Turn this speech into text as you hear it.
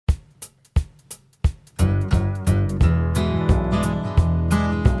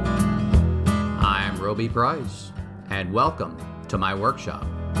Roby Price, and welcome to my workshop.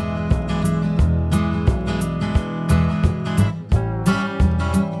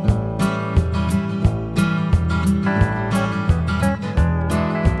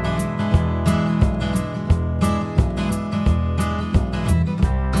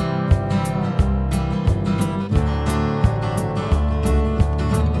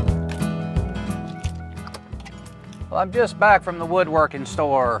 Well, I'm just back from the woodworking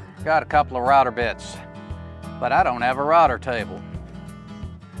store. Got a couple of router bits, but I don't have a router table.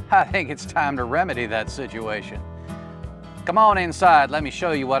 I think it's time to remedy that situation. Come on inside, let me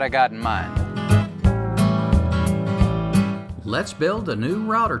show you what I got in mind. Let's build a new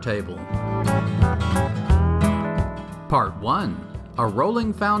router table. Part 1, a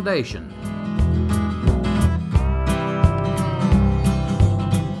rolling foundation.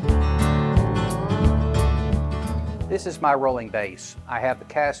 This is my rolling base. I have the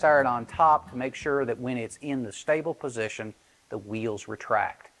cast iron on top to make sure that when it's in the stable position, the wheels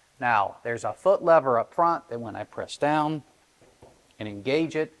retract. Now, there's a foot lever up front that when I press down and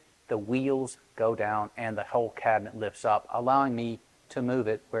engage it, the wheels go down and the whole cabinet lifts up, allowing me to move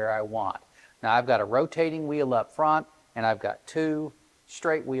it where I want. Now, I've got a rotating wheel up front and I've got two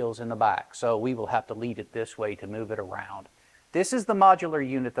straight wheels in the back, so we will have to lead it this way to move it around. This is the modular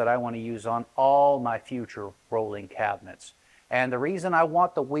unit that I want to use on all my future rolling cabinets. And the reason I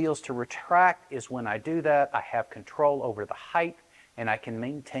want the wheels to retract is when I do that, I have control over the height and I can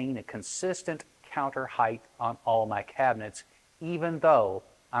maintain a consistent counter height on all my cabinets, even though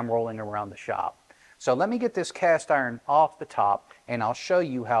I'm rolling around the shop. So let me get this cast iron off the top and I'll show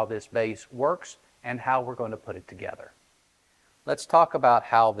you how this base works and how we're going to put it together. Let's talk about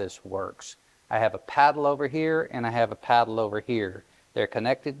how this works. I have a paddle over here and I have a paddle over here. They're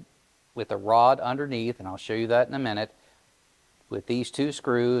connected with a rod underneath, and I'll show you that in a minute, with these two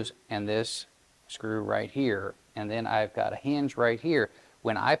screws and this screw right here. And then I've got a hinge right here.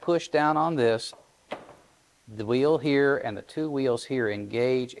 When I push down on this, the wheel here and the two wheels here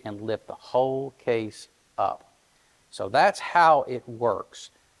engage and lift the whole case up. So that's how it works.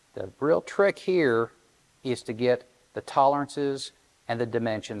 The real trick here is to get the tolerances and the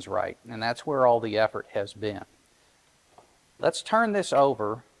dimensions right, and that's where all the effort has been. Let's turn this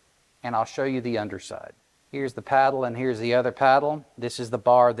over and I'll show you the underside. Here's the paddle and here's the other paddle. This is the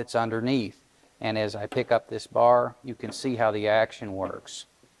bar that's underneath, and as I pick up this bar you can see how the action works.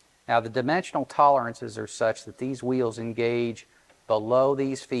 Now the dimensional tolerances are such that these wheels engage below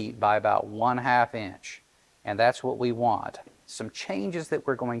these feet by about 1/2 inch, and that's what we want. Some changes that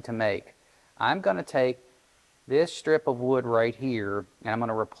we're going to make. I'm going to take this strip of wood right here and I'm going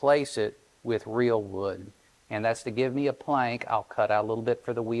to replace it with real wood, and that's to give me a plank. I'll cut out a little bit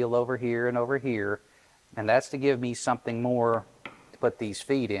for the wheel over here, and that's to give me something more to put these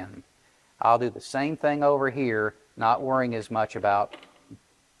feet in. I'll do the same thing over here, not worrying as much about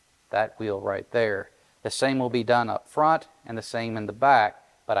that wheel right there. The same will be done up front and the same in the back,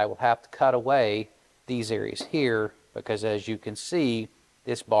 but I will have to cut away these areas here because, as you can see,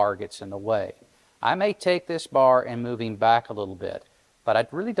 this bar gets in the way. I may take this bar and move him back a little bit, but I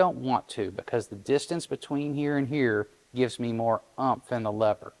really don't want to because the distance between here and here gives me more oomph in the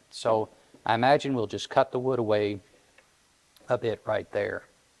lever. So I imagine we'll just cut the wood away a bit right there.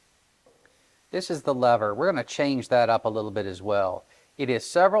 This is the lever. We're going to change that up a little bit as well. It is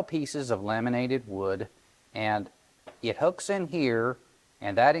several pieces of laminated wood, and it hooks in here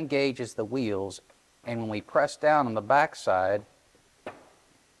and that engages the wheels, and when we press down on the back side,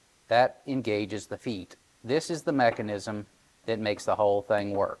 that engages the feet. This is the mechanism that makes the whole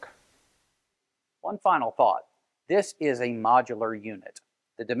thing work. One final thought. This is a modular unit.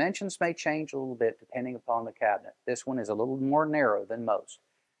 The dimensions may change a little bit depending upon the cabinet. This one is a little more narrow than most.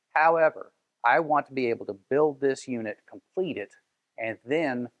 However, I want to be able to build this unit, complete it, and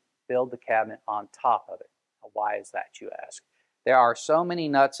then build the cabinet on top of it. Now, why is that, you ask? There are so many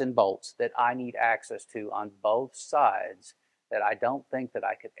nuts and bolts that I need access to on both sides that I don't think that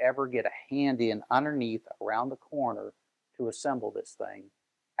I could ever get a hand in underneath around the corner to assemble this thing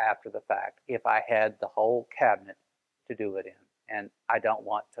after the fact if I had the whole cabinet to do it in. And I don't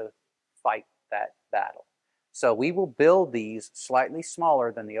want to fight that battle. So we will build these slightly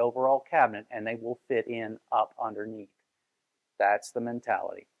smaller than the overall cabinet, and they will fit in up underneath. That's the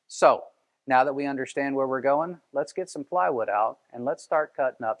mentality. So now that we understand where we're going, let's get some plywood out and let's start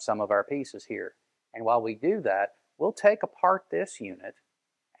cutting up some of our pieces here. And while we do that, we'll take apart this unit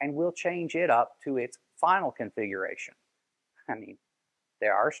and we'll change it up to its final configuration. I mean,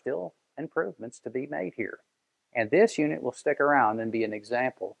 there are still improvements to be made here. And this unit will stick around and be an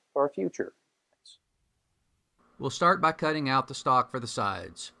example for future. We'll start by cutting out the stock for the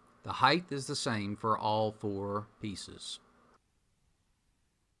sides. The height is the same for all 4 pieces.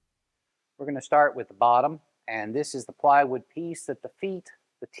 We're going to start with the bottom, and this is the plywood piece that the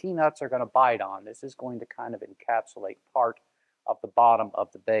T-nuts are going to bite on. This is going to kind of encapsulate part of the bottom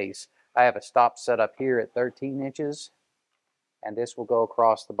of the base. I have a stop set up here at 13 inches, and this will go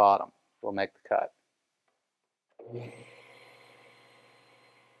across the bottom. We'll make the cut.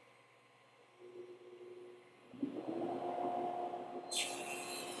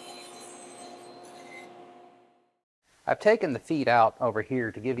 I've taken the feet out over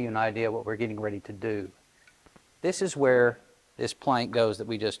here to give you an idea what we're getting ready to do. This is where this plank goes that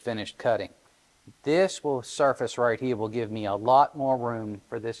we just finished cutting. This will surface right here will give me a lot more room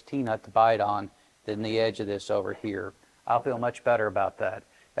for this T-nut to bite on than the edge of this over here. I'll feel much better about that.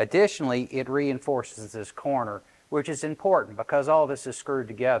 Additionally, it reinforces this corner, which is important because all this is screwed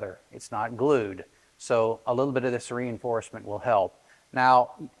together. It's not glued. So a little bit of this reinforcement will help.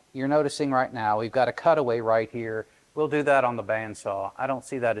 Now, you're noticing right now we've got a cutaway right here. We'll do that on the bandsaw. I don't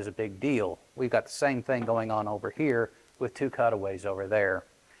see that as a big deal. We've got the same thing going on over here with 2 cutaways over there.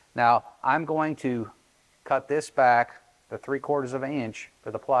 Now, I'm going to cut this back the 3/4 of an inch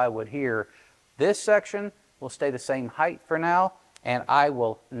for the plywood here. This section will stay the same height for now, and I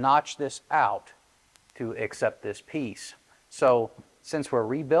will notch this out to accept this piece. So, since we're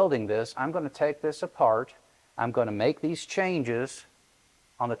rebuilding this, I'm going to take this apart. I'm going to make these changes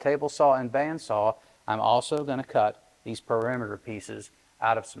on the table saw and bandsaw. I'm also going to cut these perimeter pieces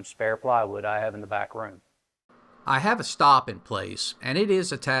out of some spare plywood I have in the back room. I have a stop in place, and it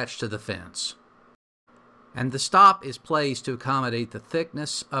is attached to the fence. And the stop is placed to accommodate the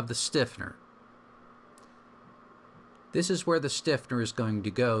thickness of the stiffener. This is where the stiffener is going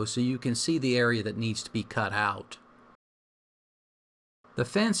to go, so you can see the area that needs to be cut out. The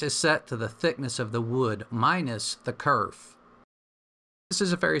fence is set to the thickness of the wood minus the kerf. This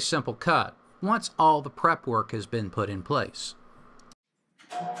is a very simple cut once all the prep work has been put in place.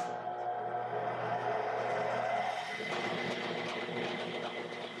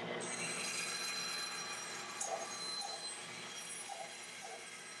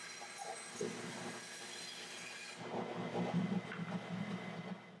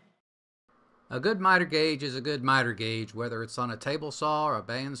 A good miter gauge is a good miter gauge, whether it's on a table saw or a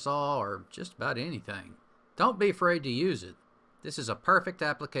bandsaw or just about anything. Don't be afraid to use it. This is a perfect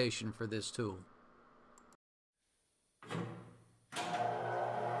application for this tool.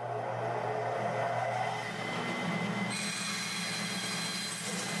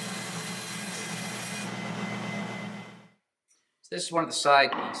 This is one of the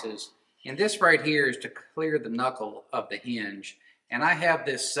side pieces, and this right here is to clear the knuckle of the hinge. And I have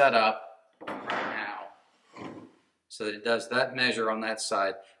this set up right now so that it does that measure on that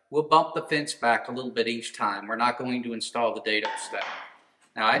side. We'll bump the fence back a little bit each time. We're not going to install the dado stack.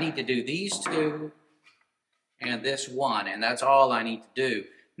 Now I need to do these 2 and this 1, and that's all I need to do.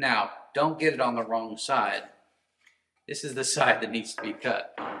 Now, don't get it on the wrong side. This is the side that needs to be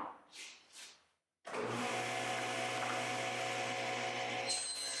cut.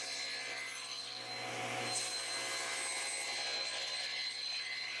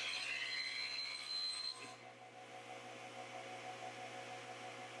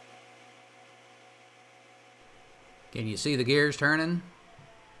 Can you see the gears turning?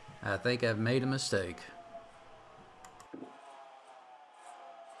 I think I've made a mistake.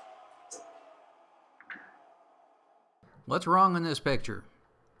 What's wrong in this picture?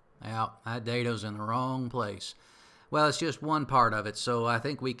 Well, that dado's in the wrong place. Well, it's just one part of it, so I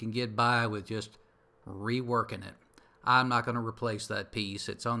think we can get by with just reworking it. I'm not going to replace that piece.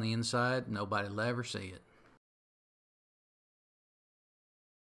 It's on the inside. Nobody will ever see it.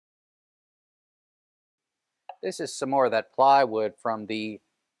 This is some more of that plywood from the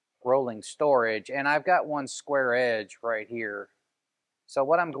rolling storage, and I've got one square edge right here. So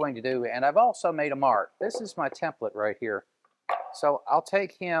what I'm going to do, and I've also made a mark. This is my template right here. So I'll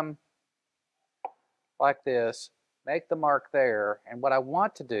take him like this, make the mark there, and what I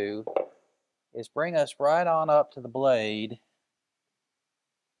want to do is bring us right on up to the blade.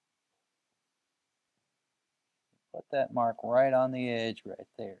 Put that mark right on the edge right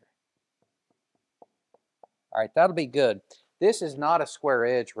there. All right, that'll be good. This is not a square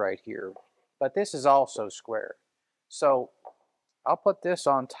edge right here, but this is also square. So I'll put this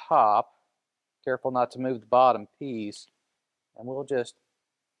on top, careful not to move the bottom piece, and we'll just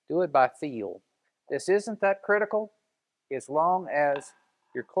do it by feel. This isn't that critical. As long as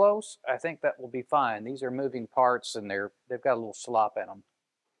you're close, I think that will be fine. These are moving parts and they've got a little slop in them.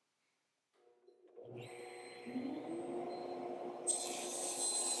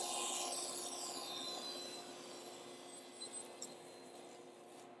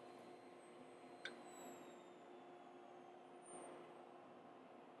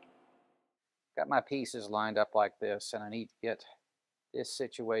 got my pieces lined up like this, and I need to get this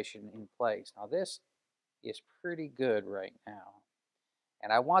situation in place. Now this is pretty good right now,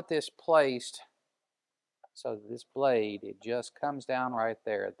 and I want this placed so that this blade, it just comes down right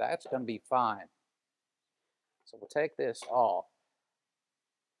there. That's going to be fine. So we'll take this off.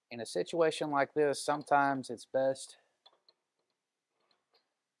 In a situation like this, sometimes it's best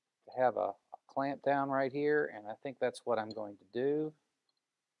to have a clamp down right here, and I think that's what I'm going to do.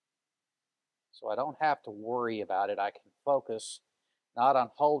 So I don't have to worry about it. I can focus not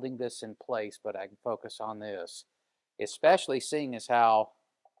on holding this in place, but I can focus on this. Especially seeing as how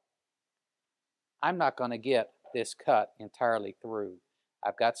I'm not going to get this cut entirely through.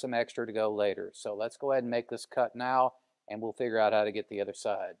 I've got some extra to go later. So let's go ahead and make this cut now, and we'll figure out how to get the other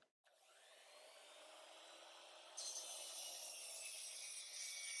side.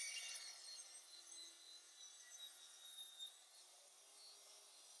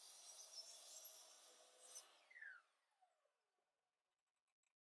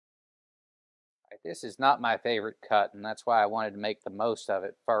 This is not my favorite cut, and that's why I wanted to make the most of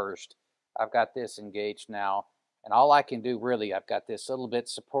it first. I've got this engaged now, and all I can do really, I've got this little bit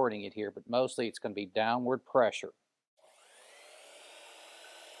supporting it here, but mostly it's going to be downward pressure.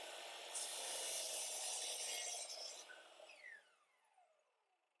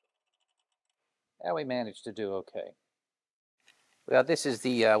 And we managed to do okay. Well, this is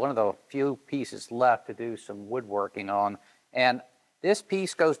the one of the few pieces left to do some woodworking on, and this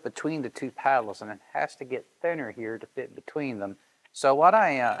piece goes between the two paddles, and it has to get thinner here to fit between them. So what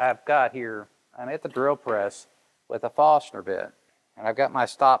I've got here, I'm at the drill press with a Forstner bit, and I've got my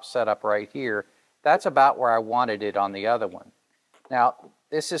stop set up right here. That's about where I wanted it on the other one. Now,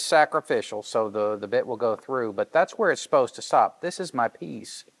 this is sacrificial, so the bit will go through, but that's where it's supposed to stop. This is my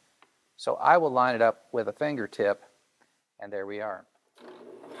piece. So I will line it up with a fingertip, and there we are.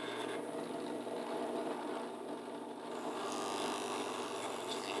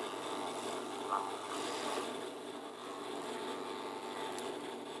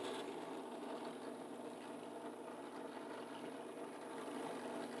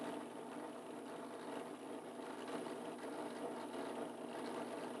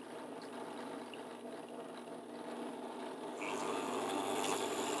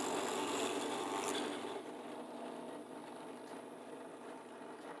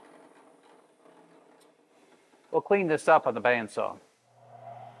 We'll clean this up on the bandsaw.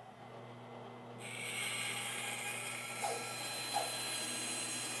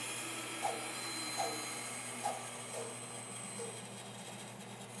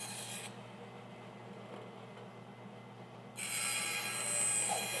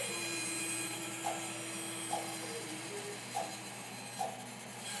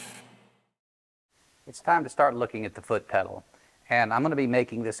 It's time to start looking at the foot pedal. And I'm going to be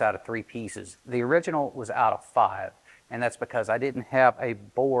making this out of 3 pieces. The original was out of 5, and that's because I didn't have a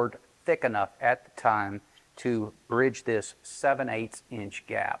board thick enough at the time to bridge this 7/8 inch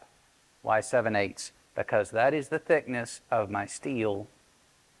gap. Why 7/8? Because that is the thickness of my steel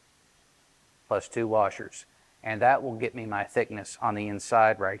plus 2 washers. And that will get me my thickness on the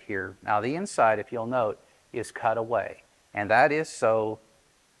inside right here. Now the inside, if you'll note, is cut away. And that is so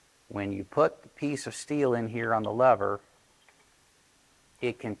when you put the piece of steel in here on the lever,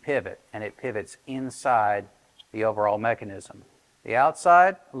 it can pivot, and it pivots inside the overall mechanism. The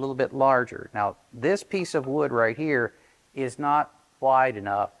outside, a little bit larger. Now, this piece of wood right here is not wide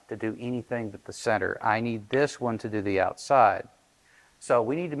enough to do anything but the center. I need this one to do the outside. So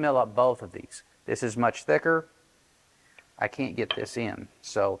we need to mill up both of these. This is much thicker. I can't get this in.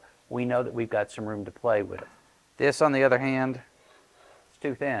 So we know that we've got some room to play with. This, on the other hand, it's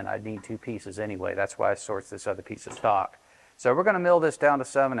too thin. I'd need 2 pieces anyway. That's why I sourced this other piece of stock. So we're going to mill this down to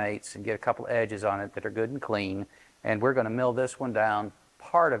 7/8 and get a couple edges on it that are good and clean. And we're going to mill this one down,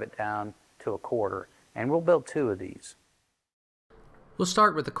 part of it down to 1/4. And we'll build 2 of these. We'll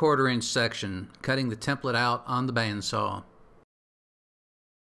start with the 1/4 inch section, cutting the template out on the bandsaw.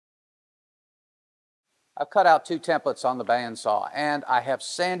 I've cut out 2 templates on the bandsaw, and I have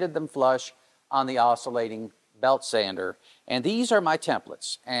sanded them flush on the oscillating belt sander. And these are my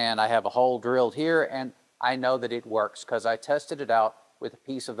templates. And I have a hole drilled here, and I know that it works because I tested it out with a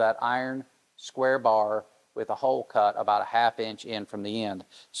piece of that iron square bar with a hole cut about 1/2 inch in from the end.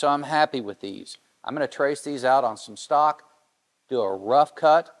 So I'm happy with these. I'm going to trace these out on some stock, do a rough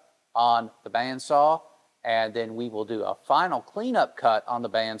cut on the bandsaw, and then we will do a final cleanup cut on the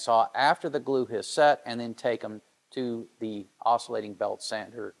bandsaw after the glue has set, and then take them to the oscillating belt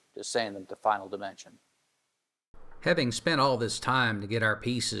sander to sand them to final dimension. Having spent all this time to get our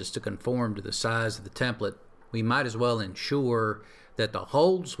pieces to conform to the size of the template, we might as well ensure that the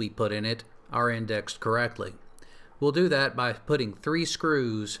holes we put in it are indexed correctly. We'll do that by putting 3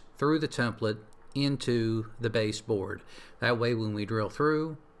 screws through the template into the baseboard. That way when we drill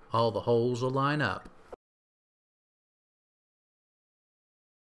through, all the holes will line up.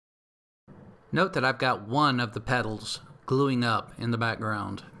 Note that I've got one of the pedals gluing up in the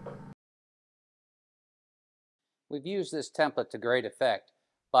background. We've used this template to great effect,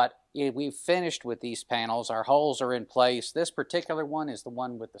 but we've finished with these panels. Our holes are in place. This particular one is the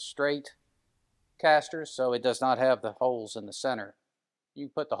one with the straight casters, so it does not have the holes in the center. You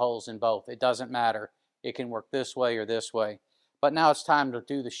can put the holes in both. It doesn't matter. It can work this way or this way. But now it's time to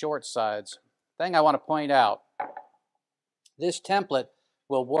do the short sides. Thing I want to point out, this template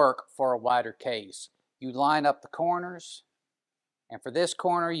will work for a wider case. You line up the corners, and for this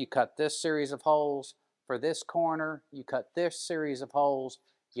corner you cut this series of holes. For this corner you cut this series of holes.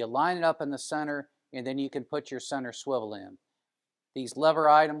 You line it up in the center, and then you can put your center swivel in. These lever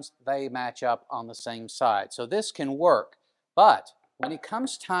items, they match up on the same side. So this can work, but when it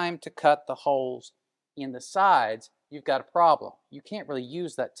comes time to cut the holes in the sides, you've got a problem. You can't really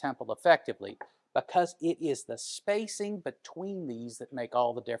use that template effectively because it is the spacing between these that make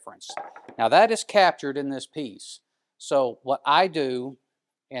all the difference. Now that is captured in this piece. So what I do,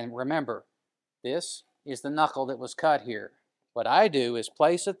 and remember, this is the knuckle that was cut here. What I do is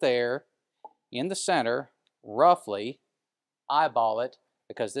place it there in the center, roughly, eyeball it,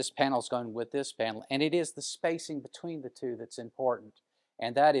 because this panel is going with this panel, and it is the spacing between the two that's important,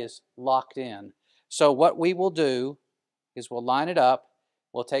 and that is locked in. So what we will do is we'll line it up,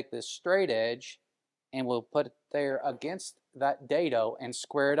 we'll take this straight edge, and we'll put it there against that dado and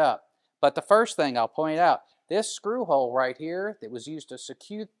square it up. But the first thing I'll point out, this screw hole right here that was used to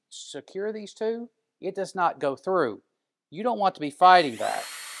secure these two, it does not go through. You don't want to be fighting that.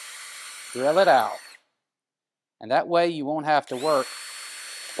 Drill it out. And that way you won't have to work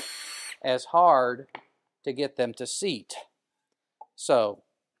as hard to get them to seat. So,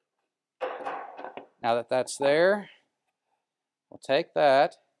 now that that's there, we'll take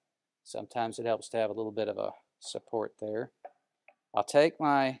that. Sometimes it helps to have a little bit of a support there. I'll take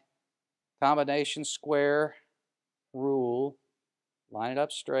my combination square rule, line it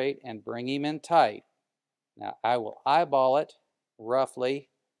up straight, and bring him in tight. Now I will eyeball it roughly,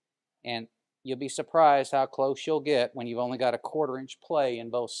 and you'll be surprised how close you'll get when you've only got a 1/4 inch play in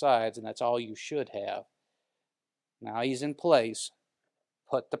both sides, and that's all you should have. Now he's in place.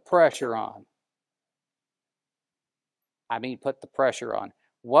 Put the pressure on. Put the pressure on.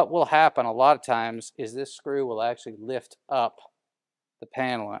 What will happen a lot of times is this screw will actually lift up the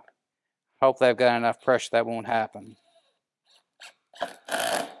panel. Hopefully I've got enough pressure that won't happen.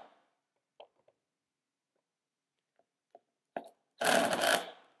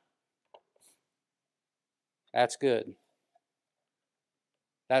 That's good.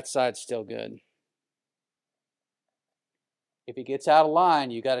 That side's still good. If it gets out of line,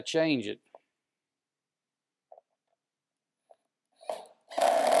 you got to change it.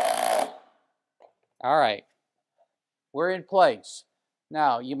 All right, we're in place.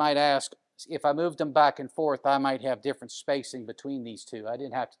 Now, you might ask, if I moved them back and forth, I might have different spacing between these two. I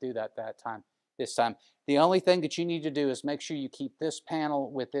didn't have to do that this time. The only thing that you need to do is make sure you keep this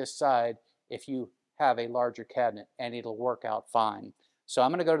panel with this side if you have a larger cabinet, and it'll work out fine. So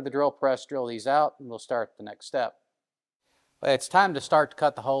I'm going to go to the drill press, drill these out, and we'll start the next step. It's time to start to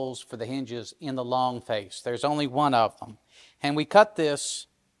cut the holes for the hinges in the long face. There's only one of them. And we cut this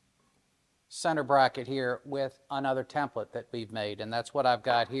center bracket here with another template that we've made, and that's what I've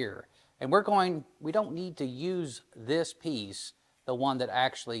got here. And we don't need to use this piece, the one that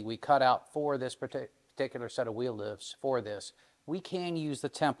actually we cut out for this particular set of wheel lifts for this. We can use the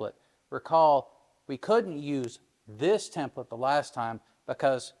template. Recall, we couldn't use this template the last time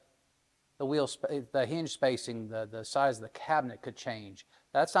because the hinge spacing, the size of the cabinet could change.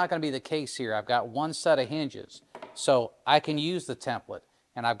 That's not going to be the case here. I've got one set of hinges, so I can use the template,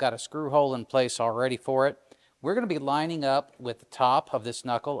 and I've got a screw hole in place already for it. We're going to be lining up with the top of this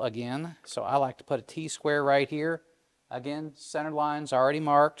knuckle again, so I like to put a T-square right here. Again, center line's already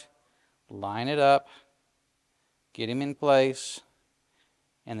marked. Line it up, get him in place,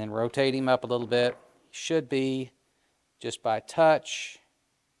 and then rotate him up a little bit. Should be just by touch.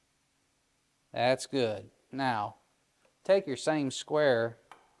 That's good. Now, take your same square,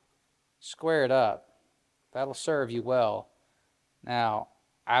 square it up. That'll serve you well. Now,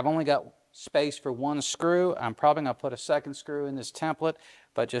 I've only got space for one screw. I'm probably going to put a second screw in this template,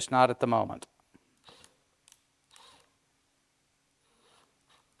 but just not at the moment.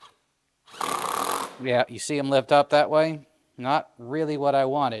 Yeah, you see them lift up that way? Not really what I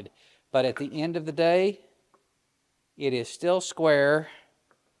wanted. But at the end of the day, it is still square.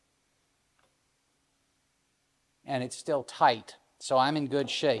 and it's still tight, so I'm in good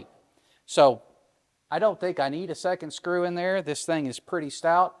shape. So I don't think I need a second screw in there. This thing is pretty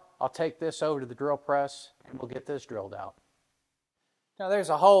stout. I'll take this over to the drill press and we'll get this drilled out. Now there's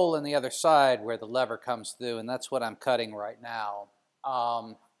a hole in the other side where the lever comes through, and that's what I'm cutting right now.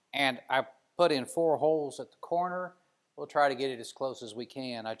 And I put in 4 holes at the corner. We'll try to get it as close as we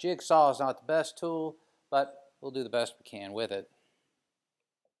can. A jigsaw is not the best tool, but we'll do the best we can with it.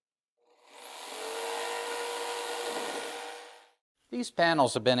 These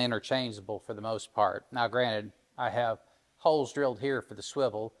panels have been interchangeable for the most part. Now granted, I have holes drilled here for the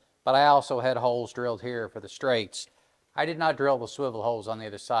swivel, but I also had holes drilled here for the straights. I did not drill the swivel holes on the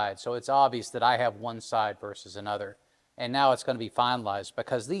other side, so it's obvious that I have one side versus another. And now it's going to be finalized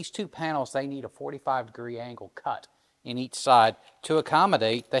because these 2 panels, they need a 45-degree angle cut in each side to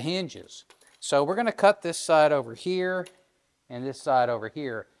accommodate the hinges. So we're going to cut this side over here and this side over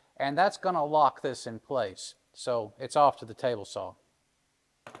here, and that's going to lock this in place. So it's off to the table saw.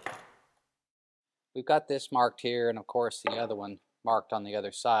 We've got this marked here, and of course the other one marked on the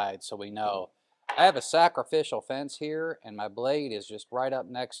other side, so we know. I have a sacrificial fence here, and my blade is just right up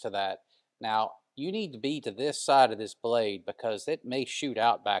next to that. Now, you need to be to this side of this blade because it may shoot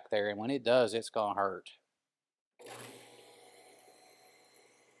out back there, and when it does, it's going to hurt.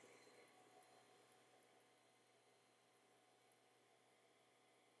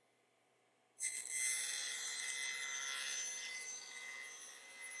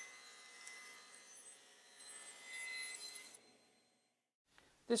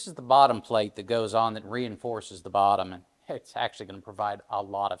 This is the bottom plate that goes on that reinforces the bottom, and it's actually going to provide a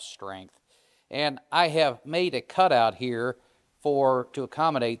lot of strength. And I have made a cutout here to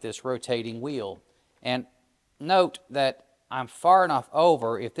accommodate this rotating wheel. And note that I'm far enough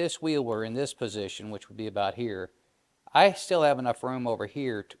over. If this wheel were in this position, which would be about here, I still have enough room over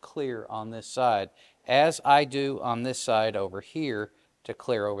here to clear on this side, as I do on this side over here to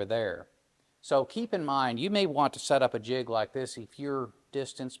clear over there. So keep in mind, you may want to set up a jig like this if your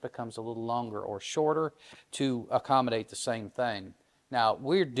distance becomes a little longer or shorter to accommodate the same thing. Now,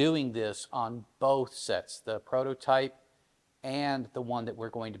 we're doing this on both sets, the prototype and the one that we're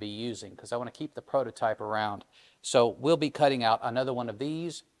going to be using, because I want to keep the prototype around. So we'll be cutting out another one of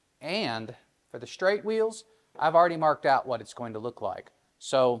these, and for the straight wheels, I've already marked out what it's going to look like.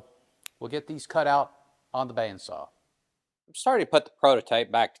 So we'll get these cut out on the bandsaw. I'm starting to put the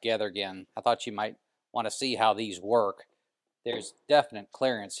prototype back together again. I thought you might want to see how these work. There's definite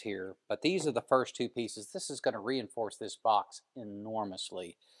clearance here, but these are the first 2 pieces. This is going to reinforce this box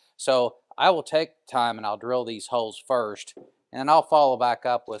enormously. So I will take time and I'll drill these holes first, and then I'll follow back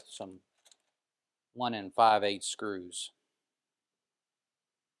up with some 1 5/8 screws.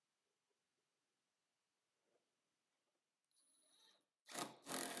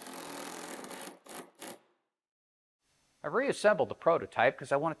 I've reassembled the prototype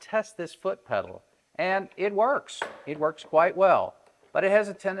because I want to test this foot pedal, and it works. It works quite well, but it has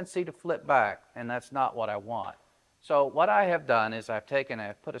a tendency to flip back, and that's not what I want. So what I have done is I've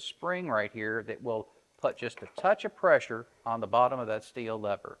put a spring right here that will put just a touch of pressure on the bottom of that steel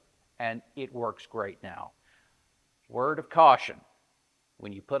lever, and it works great now. Word of caution: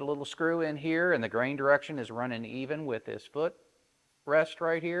 when you put a little screw in here and the grain direction is running even with this foot rest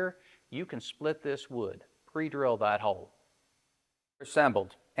right here, you can split this wood. Pre-drill that hole.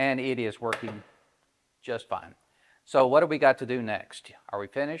 Assembled, and it is working just fine. So what do we got to do next? Are we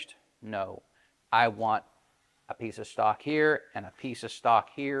finished? No. I want a piece of stock here and a piece of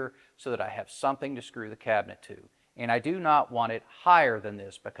stock here so that I have something to screw the cabinet to. And I do not want it higher than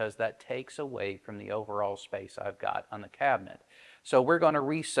this because that takes away from the overall space I've got on the cabinet. So we're going to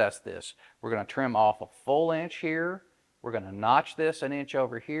recess this. We're going to trim off a full inch here. We're going to notch this an inch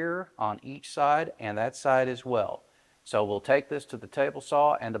over here on each side and that side as well. So we'll take this to the table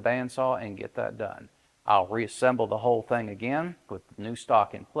saw and the bandsaw and get that done. I'll reassemble the whole thing again with the new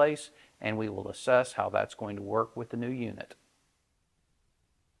stock in place, and we will assess how that's going to work with the new unit.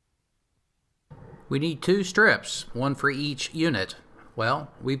 We need 2 strips, 1 for each unit.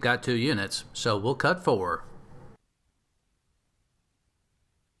 Well, we've got 2 units, so we'll cut 4.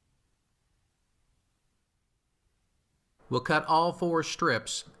 We'll cut all 4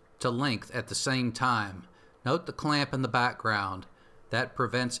 strips to length at the same time. Note the clamp in the background. That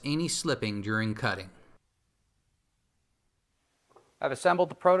prevents any slipping during cutting. I've assembled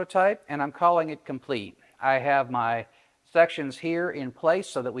the prototype and I'm calling it complete. I have my sections here in place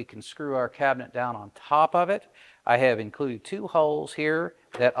so that we can screw our cabinet down on top of it. I have included 2 holes here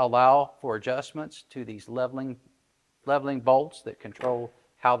that allow for adjustments to these leveling bolts that control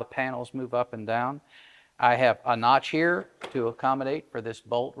how the panels move up and down. I have a notch here to accommodate for this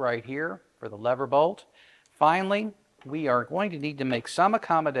bolt right here, for the lever bolt. Finally, we are going to need to make some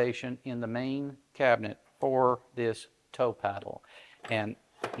accommodation in the main cabinet for this toe paddle. And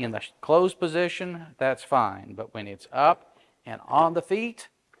in the closed position, that's fine, but when it's up and on the feet,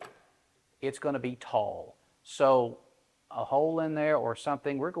 it's going to be tall. So a hole in there or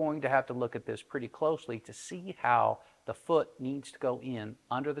something, we're going to have to look at this pretty closely to see how the foot needs to go in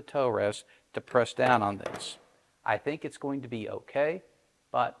under the toe rest to press down on this. I think it's going to be okay,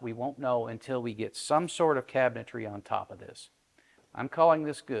 but we won't know until we get some sort of cabinetry on top of this. I'm calling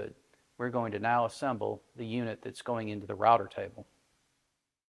this good. We're going to now assemble the unit that's going into the router table.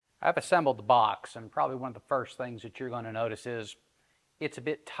 I've assembled the box, and probably one of the first things that you're going to notice is it's a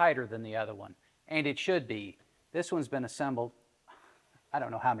bit tighter than the other one, and it should be. This one's been assembled, I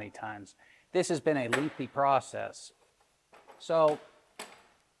don't know how many times. This has been a lengthy process. So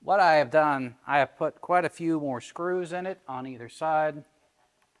what I have done, I have put quite a few more screws in it on either side.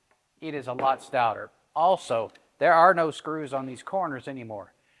 It is a lot stouter. Also, there are no screws on these corners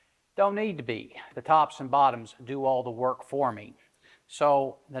anymore. Don't need to be. The tops and bottoms do all the work for me.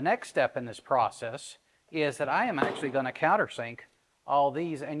 So the next step in this process is that I am actually going to countersink all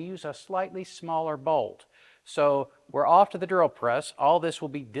these and use a slightly smaller bolt. So we're off to the drill press. All this will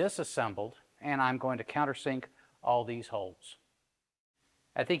be disassembled, and I'm going to countersink all these holes.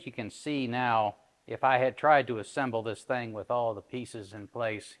 I think you can see now, if I had tried to assemble this thing with all the pieces in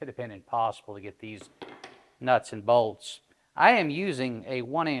place, it would have been impossible to get these nuts and bolts. I am using a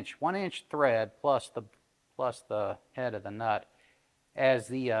 1-inch thread plus the head of the nut as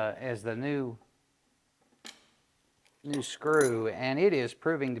the new screw, and it is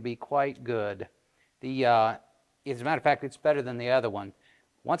proving to be quite good. As a matter of fact, it's better than the other one.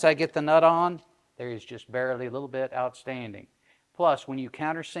 Once I get the nut on, there is just barely a little bit outstanding. Plus, when you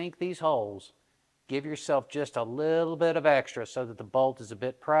countersink these holes, give yourself just a little bit of extra so that the bolt is a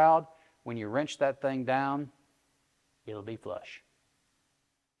bit proud. When you wrench that thing down, it'll be flush.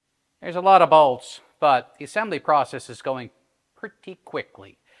 There's a lot of bolts, but the assembly process is going pretty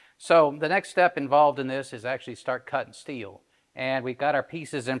quickly. So the next step involved in this is actually start cutting steel. And we've got our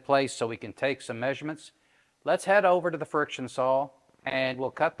pieces in place so we can take some measurements. Let's head over to the friction saw and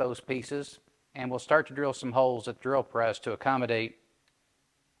we'll cut those pieces and we'll start to drill some holes at the drill press to accommodate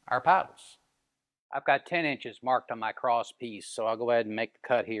our paddles. I've got 10 inches marked on my cross piece, so I'll go ahead and make the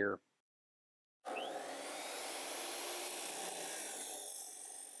cut here.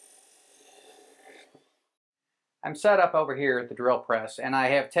 I'm set up over here at the drill press, and I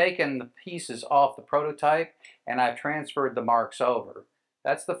have taken the pieces off the prototype and I've transferred the marks over.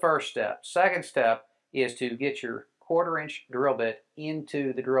 That's the first step. Second step is to get your 1/4-inch drill bit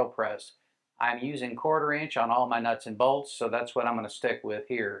into the drill press. I'm using 1/4-inch on all my nuts and bolts, so that's what I'm going to stick with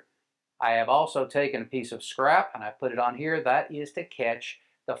here. I have also taken a piece of scrap and I put it on here. That is to catch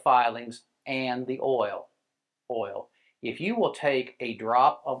the filings and the oil. If you will take a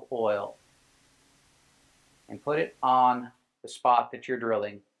drop of oil and put it on the spot that you're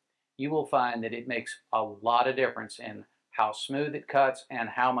drilling, you will find that it makes a lot of difference in how smooth it cuts and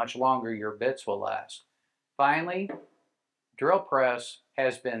how much longer your bits will last. Finally, drill press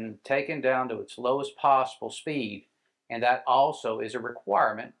has been taken down to its lowest possible speed, and that also is a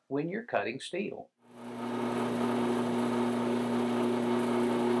requirement when you're cutting steel.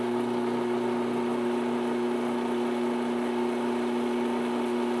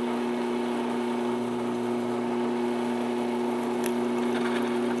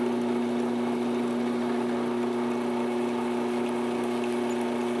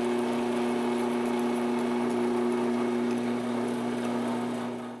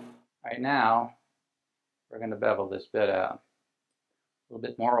 Right now, we're going to bevel this bit out. A little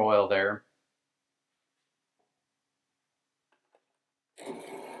bit more oil there.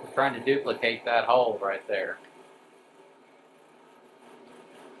 We're trying to duplicate that hole right there.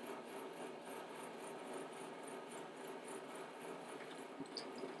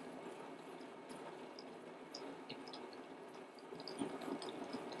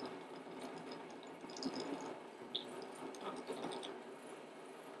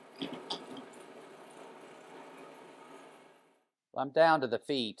 I'm down to the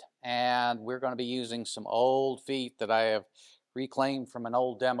feet, and we're going to be using some old feet that I have reclaimed from an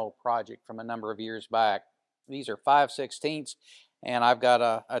old demo project from a number of years back. These are 5/16, and I've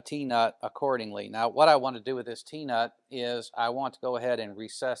got a T-nut accordingly. Now, what I want to do with this T-nut is I want to go ahead and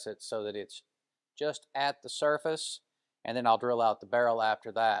recess it so that it's just at the surface, and then I'll drill out the barrel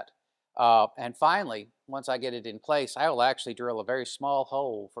after that. And finally, once I get it in place, I will actually drill a very small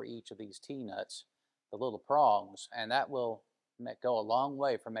hole for each of these T-nuts, the little prongs, and that will go a long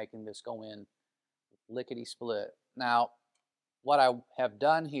way for making this go in lickety split. Now, what I have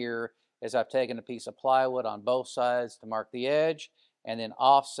done here is I've taken a piece of plywood on both sides to mark the edge and then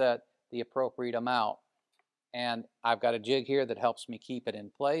offset the appropriate amount. And I've got a jig here that helps me keep it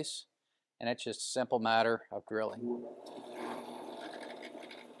in place, and it's just a simple matter of drilling.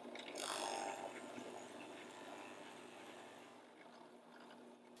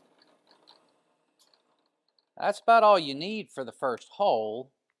 That's about all you need for the first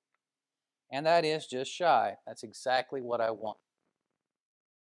hole, and that is just shy. That's exactly what I want.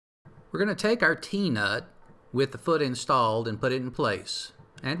 We're going to take our T-nut with the foot installed and put it in place,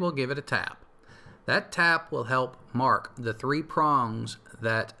 and we'll give it a tap. That tap will help mark the 3 prongs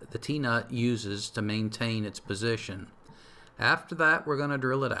that the T-nut uses to maintain its position. After that, we're going to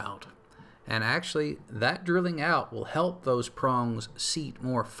drill it out. And actually, that drilling out will help those prongs seat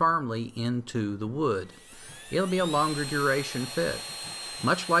more firmly into the wood. It'll be a longer duration fit.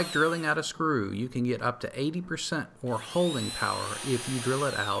 Much like drilling out a screw, you can get up to 80% more holding power if you drill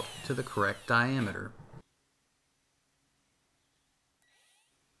it out to the correct diameter.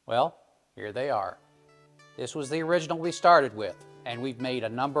 Well, here they are. This was the original we started with, and we've made a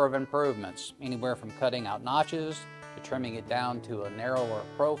number of improvements, anywhere from cutting out notches to trimming it down to a narrower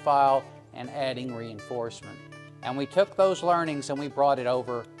profile and adding reinforcement. And we took those learnings and we brought it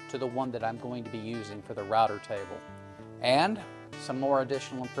over to the one that I'm going to be using for the router table. And some more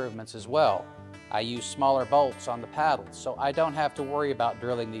additional improvements as well. I use smaller bolts on the paddles, so I don't have to worry about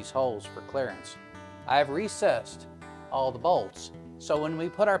drilling these holes for clearance. I've recessed all the bolts, so when we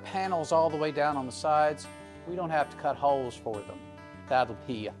put our panels all the way down on the sides, we don't have to cut holes for them. That'll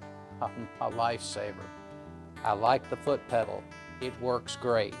be a lifesaver. I like the foot pedal. It works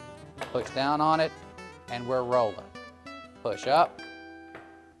great. Push down on it, and we're rolling. Push up,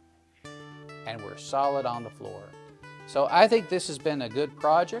 and we're solid on the floor. So I think this has been a good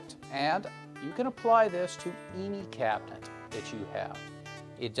project, and you can apply this to any cabinet that you have.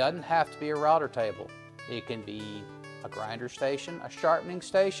 It doesn't have to be a router table. It can be a grinder station, a sharpening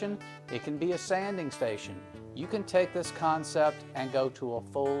station, it can be a sanding station. You can take this concept and go to a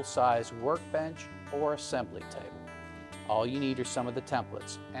full-size workbench or assembly table. All you need are some of the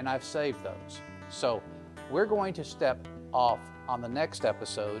templates, and I've saved those. So we're going to step off on the next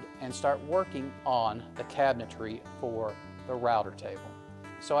episode and start working on the cabinetry for the router table.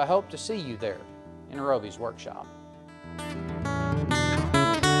 So I hope to see you there in Roby's workshop.